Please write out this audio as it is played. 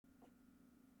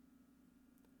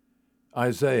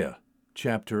Isaiah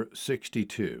chapter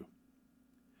 62.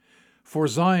 For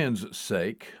Zion's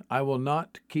sake I will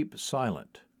not keep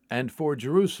silent, and for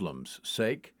Jerusalem's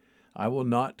sake I will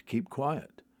not keep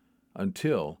quiet,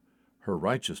 until her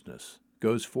righteousness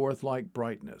goes forth like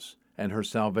brightness, and her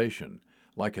salvation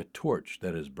like a torch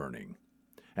that is burning.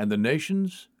 And the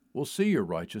nations will see your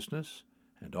righteousness,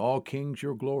 and all kings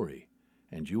your glory,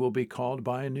 and you will be called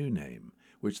by a new name,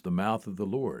 which the mouth of the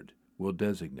Lord will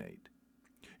designate.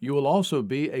 You will also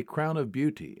be a crown of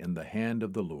beauty in the hand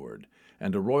of the Lord,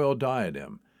 and a royal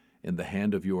diadem in the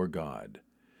hand of your God.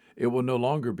 It will no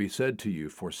longer be said to you,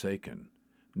 Forsaken,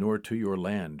 nor to your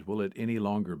land will it any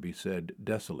longer be said,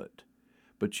 Desolate.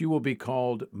 But you will be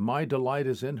called, My delight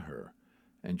is in her,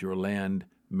 and your land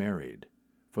married.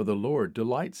 For the Lord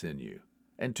delights in you,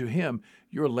 and to him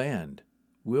your land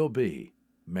will be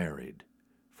married.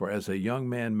 For as a young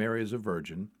man marries a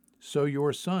virgin, so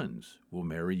your sons will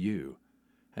marry you.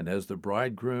 And as the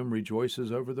bridegroom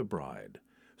rejoices over the bride,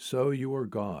 so your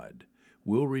God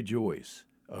will rejoice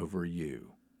over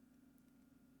you.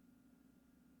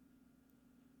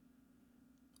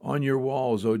 On your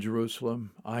walls, O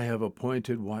Jerusalem, I have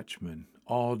appointed watchmen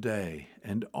all day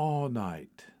and all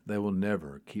night. They will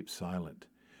never keep silent.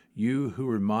 You who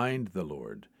remind the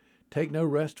Lord, take no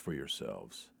rest for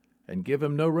yourselves, and give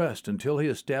him no rest until he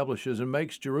establishes and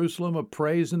makes Jerusalem a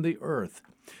praise in the earth.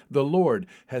 The Lord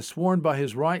has sworn by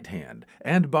his right hand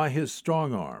and by his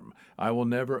strong arm, I will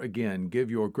never again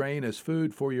give your grain as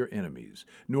food for your enemies,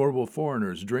 nor will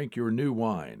foreigners drink your new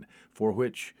wine, for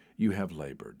which you have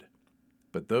labored.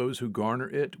 But those who garner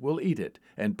it will eat it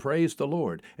and praise the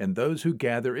Lord, and those who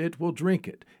gather it will drink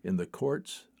it in the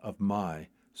courts of my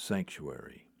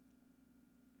sanctuary.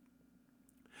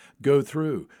 Go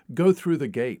through the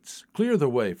gates, clear the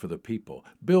way for the people,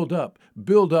 build up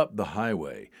the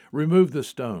highway, remove the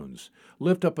stones,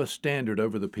 lift up a standard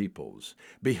over the peoples.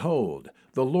 Behold,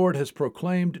 the Lord has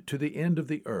proclaimed to the end of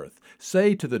the earth.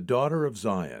 Say to the daughter of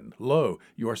Zion, Lo,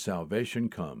 your salvation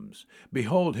comes.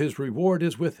 Behold, his reward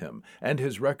is with him, and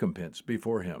his recompense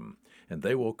before him. And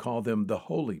they will call them the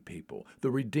holy people,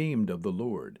 the redeemed of the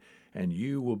Lord. And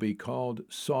you will be called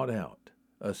sought out,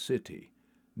 a city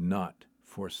not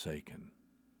forsaken.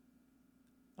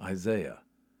 Isaiah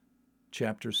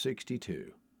chapter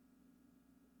 62.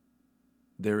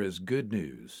 There is good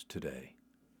news today.